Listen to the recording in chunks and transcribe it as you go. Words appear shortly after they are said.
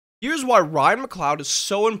Here's why Ryan McLeod is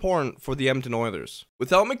so important for the Edmonton Oilers.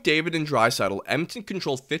 Without McDavid and Draisaitl, Edmonton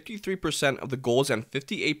controlled 53% of the goals and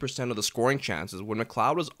 58% of the scoring chances when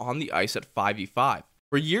McLeod was on the ice at 5v5.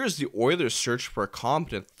 For years, the Oilers searched for a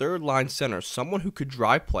competent third-line center, someone who could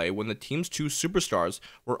drive play when the team's two superstars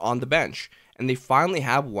were on the bench, and they finally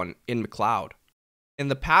have one in McLeod. In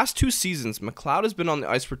the past 2 seasons, McLeod has been on the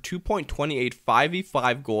ice for 2.28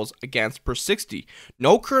 5v5 goals against per 60.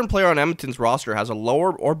 No current player on Edmonton's roster has a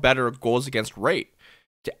lower or better goals against rate.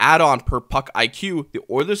 To add on per puck IQ, the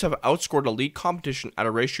Oilers have outscored elite competition at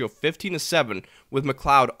a ratio of 15-7 with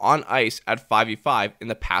McLeod on ice at 5v5 in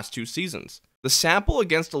the past 2 seasons. The sample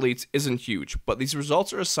against elites isn't huge, but these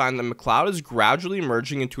results are a sign that McLeod is gradually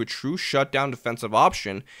emerging into a true shutdown defensive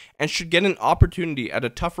option and should get an opportunity at a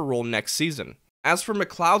tougher role next season. As for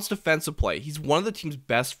McLeod's defensive play, he's one of the team's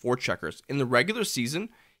best forecheckers. In the regular season,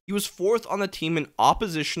 he was 4th on the team in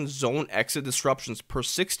opposition zone exit disruptions per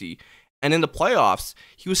 60, and in the playoffs,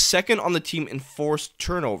 he was 2nd on the team in forced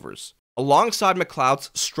turnovers. Alongside McLeod's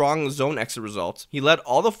strong zone exit results, he led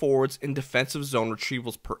all the forwards in defensive zone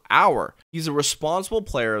retrievals per hour. He's a responsible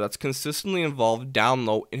player that's consistently involved down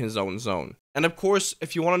low in his own zone. And of course,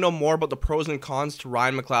 if you want to know more about the pros and cons to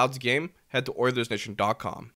Ryan McLeod's game, head to OilersNation.com.